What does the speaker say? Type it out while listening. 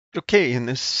Okay, in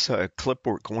this clip,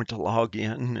 we're going to log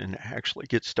in and actually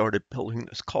get started building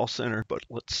this call center, but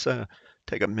let's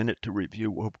take a minute to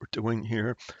review what we're doing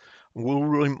here. We'll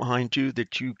remind you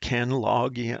that you can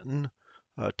log in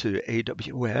to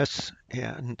AWS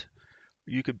and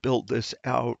you could build this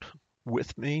out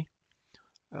with me.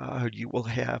 You will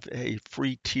have a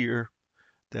free tier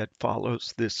that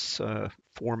follows this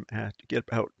format. You get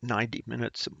about 90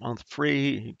 minutes a month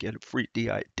free, you get a free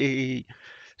DID.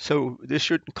 So this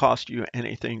shouldn't cost you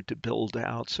anything to build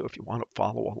out. So if you want to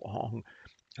follow along,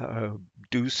 uh,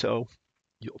 do so.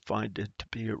 You'll find it to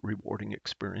be a rewarding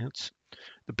experience.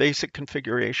 The basic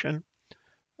configuration,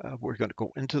 we're going to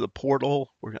go into the portal.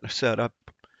 We're going to set up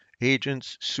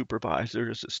agents,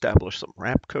 supervisors, establish some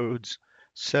wrap codes,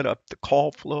 set up the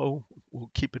call flow.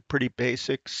 We'll keep it pretty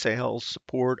basic: sales,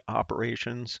 support,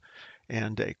 operations,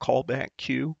 and a callback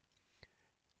queue.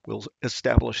 We'll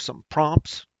establish some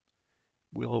prompts.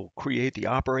 We'll create the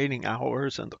operating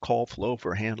hours and the call flow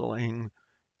for handling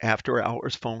after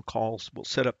hours phone calls. We'll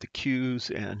set up the queues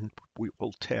and we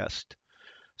will test.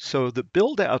 So the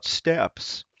build out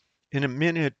steps, in a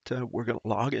minute, we're going to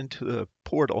log into the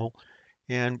portal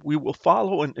and we will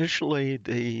follow initially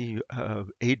the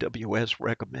AWS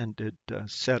recommended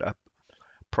setup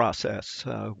process,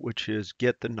 which is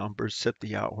get the numbers, set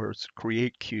the hours,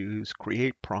 create queues,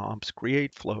 create prompts,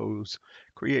 create flows,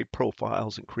 create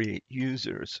profiles, and create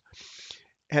users.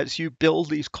 As you build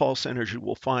these call centers, you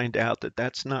will find out that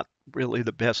that's not really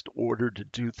the best order to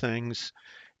do things.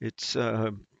 It's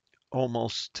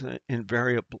almost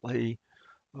invariably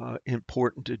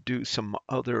important to do some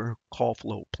other call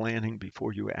flow planning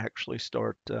before you actually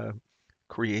start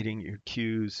creating your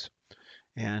queues.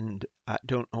 And I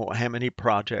don't know how many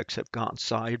projects have gone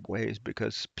sideways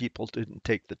because people didn't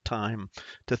take the time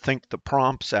to think the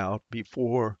prompts out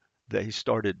before they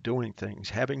started doing things.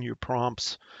 Having your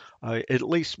prompts at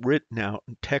least written out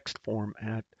in text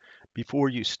format before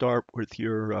you start with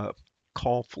your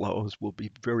call flows will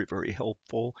be very, very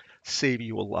helpful, save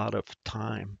you a lot of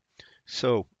time.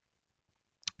 So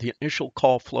the initial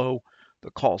call flow,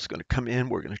 the call is going to come in.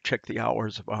 We're going to check the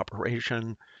hours of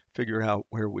operation, figure out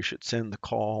where we should send the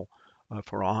call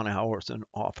for on hours and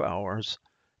off hours.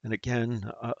 And again,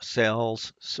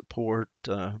 sales, support,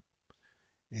 and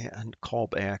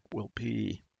callback will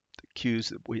be the queues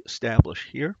that we establish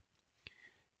here.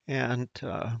 And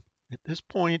at this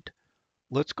point,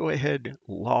 let's go ahead and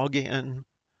log in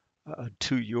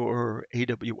to your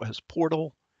AWS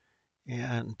portal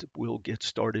and we'll get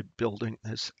started building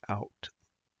this out.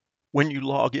 When you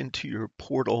log into your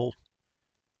portal,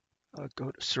 go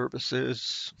to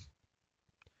services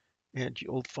and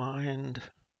you'll find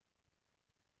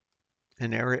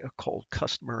an area called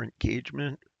customer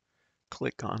engagement.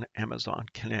 Click on Amazon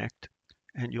Connect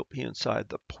and you'll be inside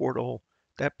the portal.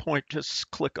 At that point, just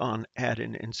click on add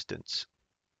an instance.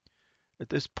 At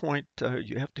this point,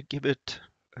 you have to give it,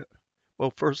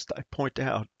 well, first I point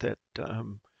out that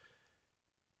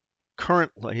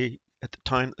currently, at the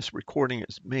time this recording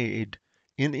is made,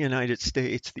 in the United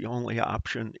States, the only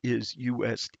option is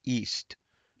US East.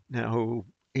 Now,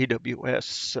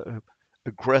 AWS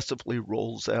aggressively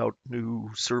rolls out new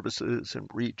services and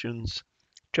regions.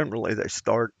 Generally, they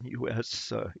start in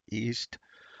US East.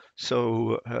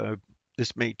 So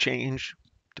this may change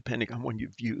depending on when you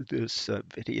view this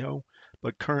video.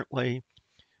 But currently,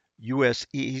 US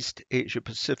East, Asia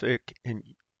Pacific, and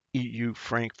EU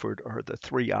Frankfurt are the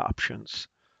three options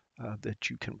that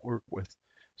you can work with.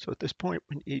 So at this point,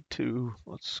 we need to,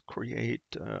 let's create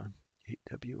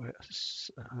AWS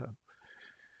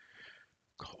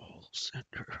call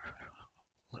center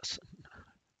lesson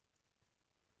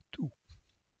 2.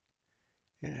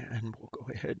 And we'll go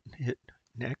ahead and hit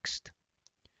next.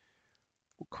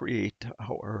 We'll create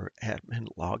our admin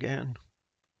login.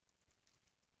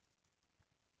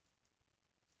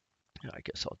 I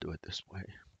guess I'll do it this way.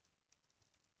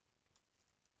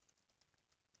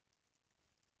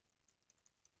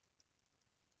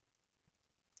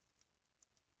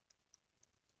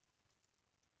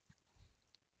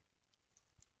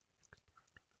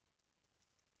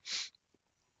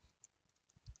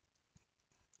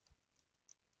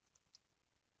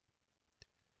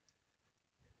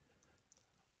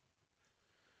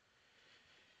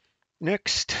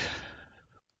 Next,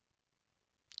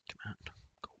 command,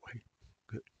 go away.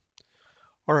 Good.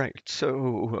 All right,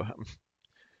 so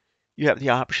you have the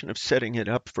option of setting it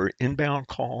up for inbound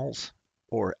calls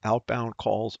or outbound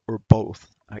calls or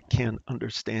both. I can't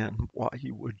understand why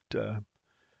you would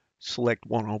select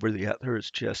one over the other.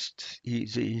 It's just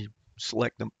easy.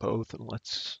 Select them both and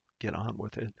let's get on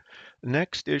with it. The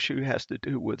next issue has to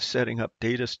do with setting up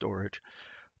data storage.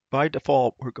 by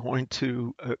default, we're going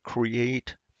to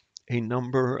create a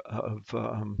number of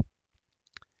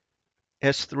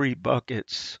S3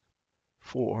 buckets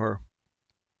for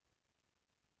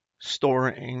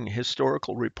storing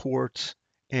historical reports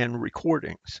and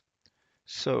recordings.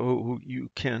 So you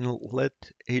can let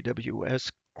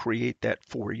AWS create that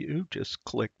for you. Just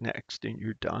click next and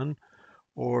you're done.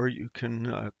 Or you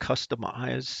can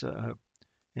customize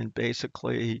and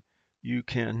basically you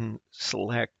can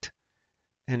select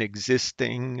an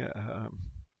existing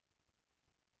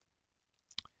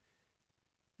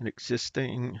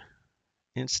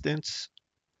instance,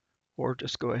 or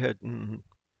just go ahead and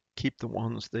keep the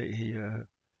ones they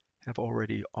have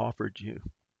already offered you.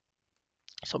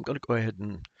 So I'm going to go ahead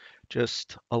and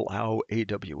just allow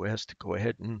AWS to go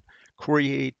ahead and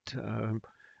create an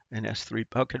S3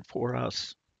 bucket for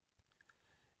us.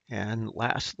 And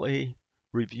lastly,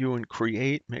 review and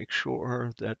create. Make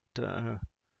sure that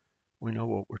we know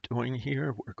what we're doing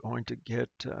here. We're going to get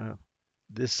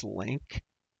this link.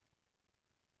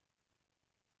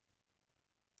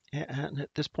 And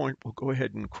at this point, we'll go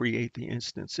ahead and create the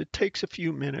instance. It takes a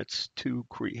few minutes to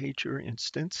create your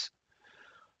instance.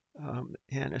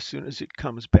 And as soon as it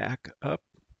comes back up,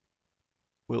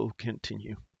 we'll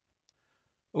continue.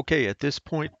 Okay, at this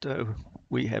point,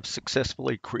 we have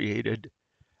successfully created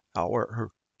our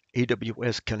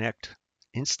AWS Connect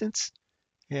instance.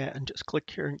 And just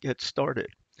click here and get started.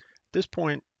 At this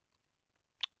point,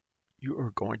 you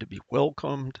are going to be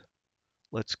welcomed.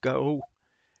 Let's go.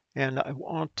 And I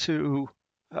want to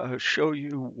show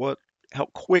you how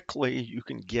quickly you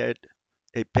can get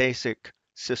a basic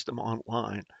system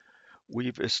online.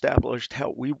 We've established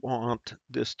how we want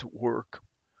this to work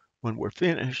when we're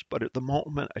finished, but at the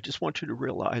moment, I just want you to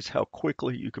realize how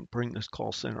quickly you can bring this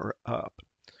call center up.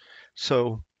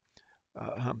 So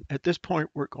at this point,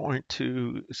 we're going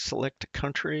to select a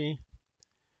country,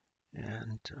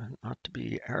 and not to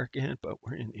be arrogant, but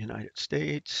we're in the United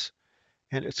States,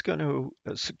 and it's going to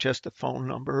suggest a phone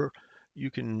number. You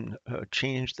can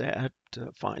change that,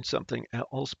 find something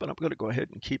else, but I'm going to go ahead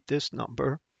and keep this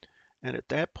number. And at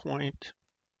that point,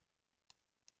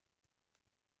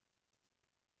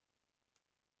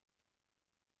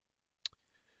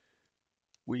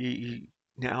 we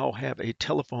now have a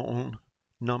telephone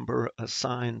number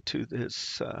assigned to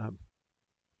this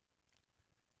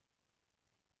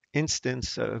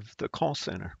instance of the call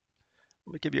center.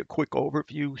 Let me give you a quick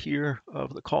overview here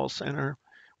of the call center.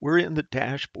 We're in the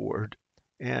dashboard,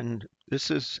 and this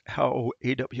is how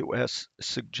AWS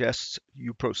suggests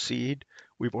you proceed.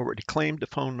 We've already claimed the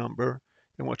phone number.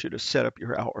 I want you to set up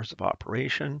your hours of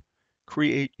operation,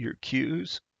 create your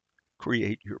queues,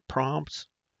 create your prompts,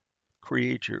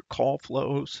 create your call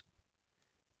flows,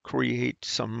 create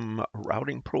some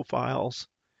routing profiles,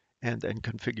 and then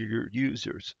configure your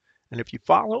users. And if you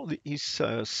follow these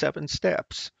 7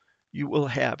 steps, you will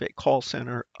have a call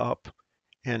center up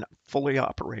and fully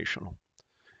operational.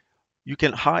 You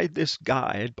can hide this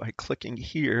guide by clicking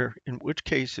here, in which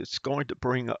case it's going to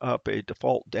bring up a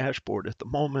default dashboard. At the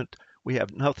moment, we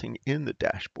have nothing in the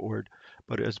dashboard,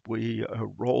 but as we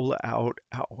roll out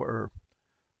our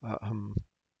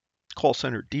call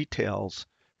center details,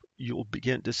 you'll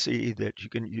begin to see that you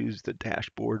can use the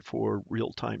dashboard for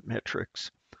real-time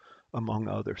metrics, among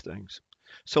other things.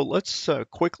 So let's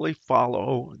quickly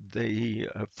follow the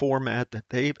format that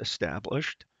they've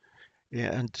established,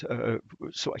 and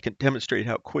so I can demonstrate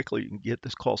how quickly you can get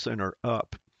this call center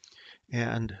up.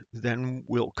 And then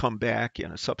we'll come back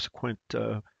in a subsequent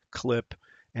clip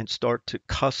and start to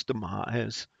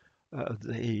customize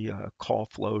the call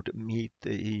flow to meet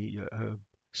the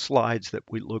slides that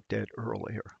we looked at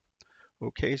earlier.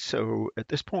 Okay, so at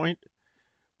this point,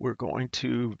 we're going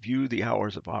to view the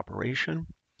hours of operation.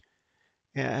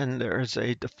 And there's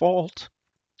a default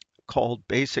called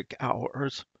basic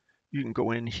hours. You can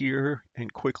go in here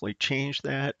and quickly change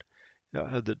that.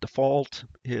 The default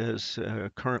is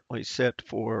currently set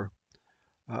for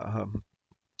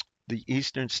the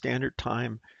Eastern Standard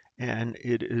Time, and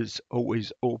it is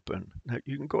always open. Now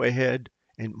you can go ahead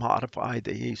and modify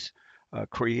these,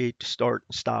 create start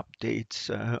and stop dates.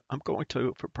 I'm going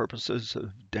to, for purposes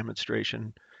of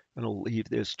demonstration, I'm going to leave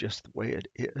this just the way it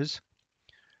is.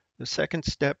 The second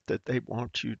step that they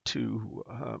want you to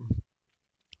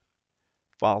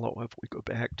follow, if we go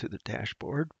back to the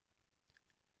dashboard,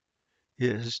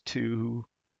 is to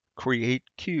create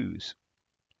queues.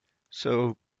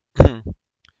 So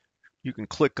you can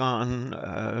click on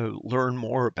learn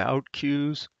more about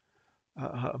queues,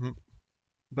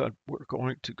 but we're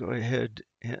going to go ahead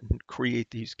and create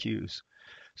these queues.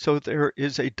 So there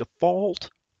is a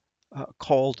default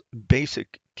called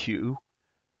basic queue,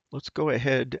 let's go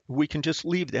ahead. We can just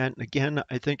leave that. And again,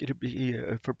 I think it'd be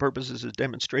for purposes of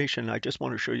demonstration. I just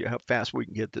want to show you how fast we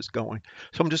can get this going.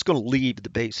 So I'm just going to leave the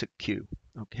basic queue.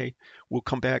 Okay. We'll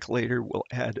come back later. We'll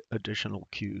add additional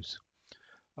queues.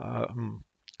 Um,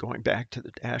 Going back to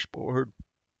the dashboard,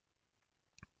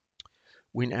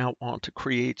 we now want to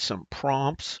create some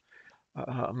prompts.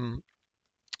 Um,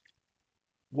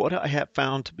 what I have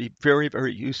found to be very,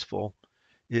 very useful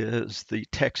is the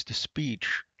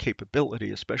text-to-speech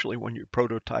capability, especially when you're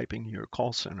prototyping your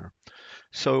call center.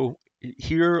 So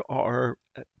here are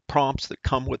prompts that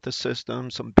come with the system,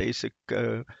 some basic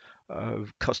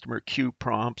customer queue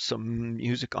prompts, some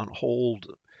music on hold.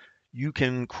 You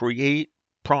can create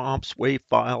prompts, WAV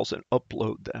files, and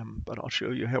upload them, but I'll show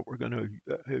you how we're going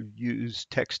to use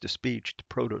text-to-speech to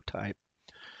prototype.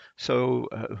 So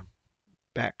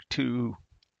back to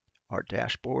our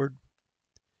dashboard.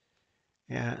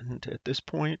 And at this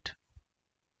point,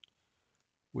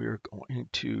 we're going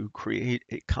to create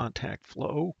a contact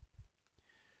flow.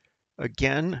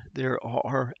 Again, there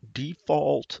are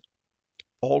default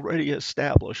already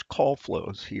established call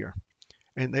flows here,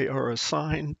 and they are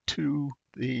assigned to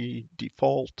the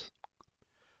default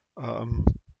um,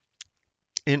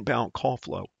 inbound call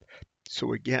flow.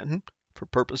 So again, for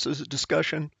purposes of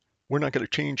discussion, we're not going to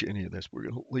change any of this. We're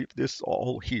going to leave this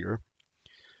all here.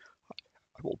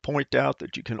 I will point out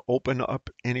that you can open up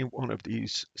any one of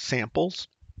these samples,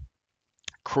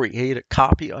 create a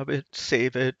copy of it,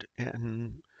 save it,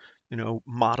 and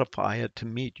modify it to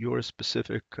meet your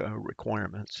specific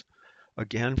requirements.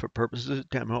 Again, for purposes of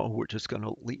demo, we're just going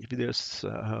to leave this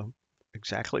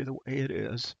exactly the way it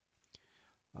is.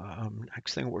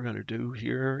 Next thing we're going to do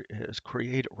here is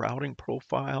create a routing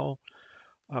profile.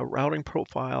 Routing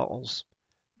profiles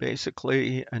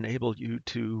basically enable you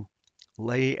to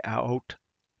lay out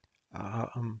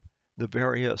the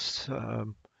various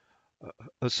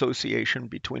association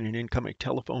between an incoming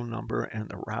telephone number and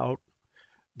the route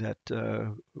that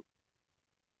you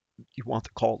want the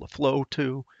call to flow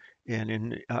to, and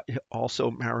it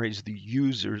also marries the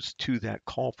users to that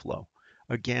call flow.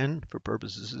 Again, for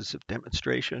purposes of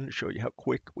demonstration, to show you how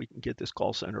quick we can get this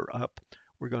call center up,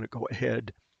 we're going to go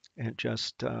ahead and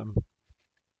just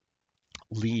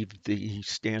leave the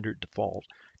standard default.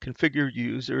 Configure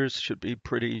users should be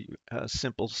pretty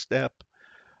simple step.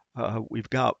 We've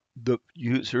got the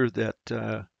user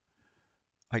that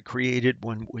I created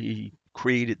when we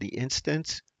created the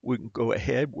instance. We can go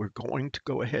ahead, we're going to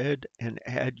go ahead and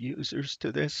add users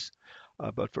to this,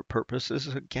 but for purposes,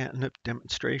 again, of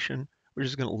demonstration, we're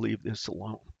just going to leave this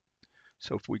alone.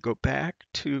 So if we go back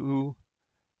to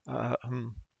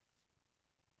the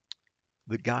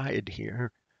guide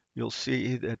here, you'll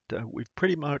see that we've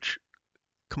pretty much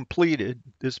completed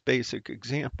this basic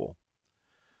example.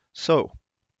 So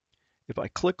if I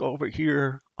click over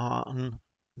here on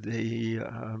the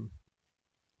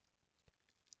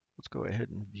let's go ahead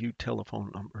and view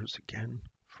telephone numbers again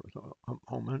for a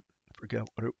moment. I forget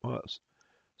what it was.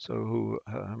 So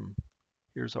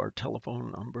here's our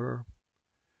telephone number.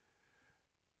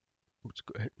 Let's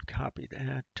go ahead and copy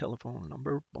that telephone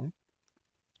number. Boom.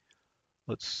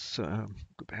 Let's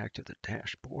go back to the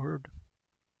dashboard.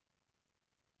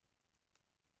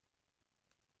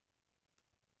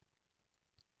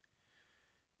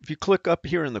 If you click up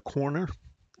here in the corner,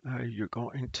 you're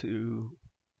going to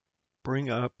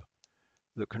bring up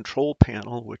the control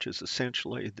panel, which is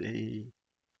essentially the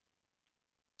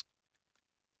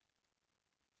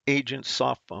agent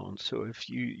soft phone. So if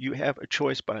you have a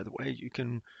choice, by the way, you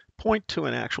can point to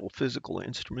an actual physical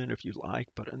instrument if you like,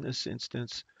 but in this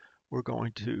instance, we're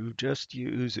going to just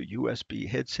use a USB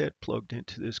headset plugged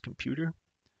into this computer.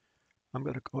 I'm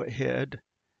going to go ahead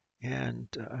and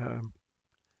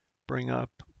bring up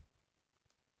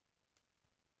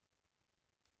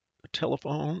a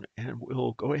telephone, and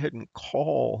we'll go ahead and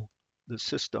call the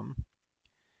system.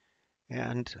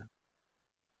 And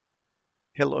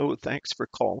hello, thanks for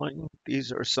calling.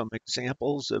 These are some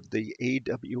examples of the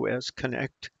AWS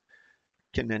Connect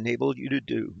can enable you to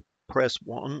do. Press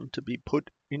 1 to be put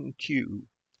in queue.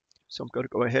 So I'm going to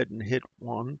go ahead and hit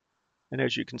 1. And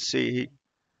as you can see,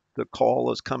 the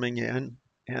call is coming in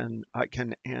and I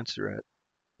can answer it.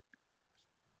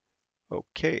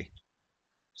 Okay,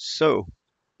 so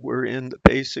we're in the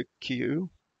basic queue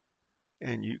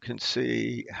and you can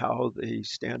see how the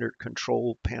standard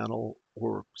control panel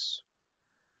works.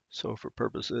 So for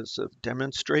purposes of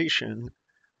demonstration,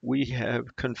 we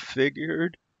have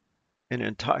configured an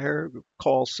entire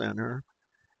call center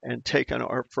and taken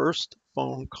our first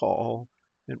phone call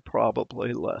in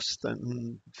probably less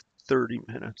than 30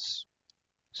 minutes.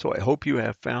 So I hope you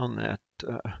have found that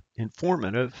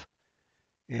informative,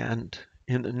 and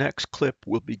In the next clip,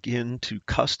 we'll begin to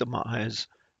customize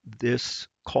this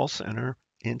call center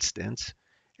instance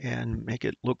and make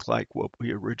it look like what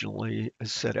we originally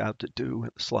set out to do in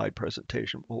the slide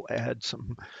presentation. We'll add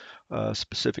some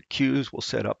specific queues. We'll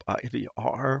set up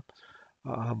IVR.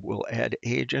 We'll add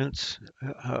agents.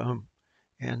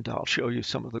 And I'll show you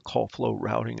some of the call flow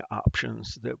routing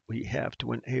options that we have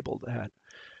to enable that.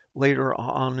 Later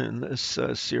on in this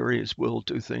series, we'll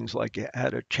do things like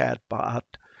add a chat bot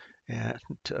and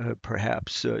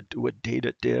perhaps do a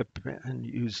data dip and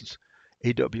use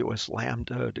AWS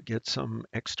Lambda to get some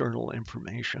external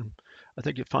information. I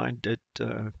think you find it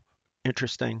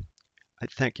interesting. I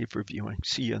thank you for viewing.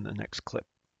 See you in the next clip.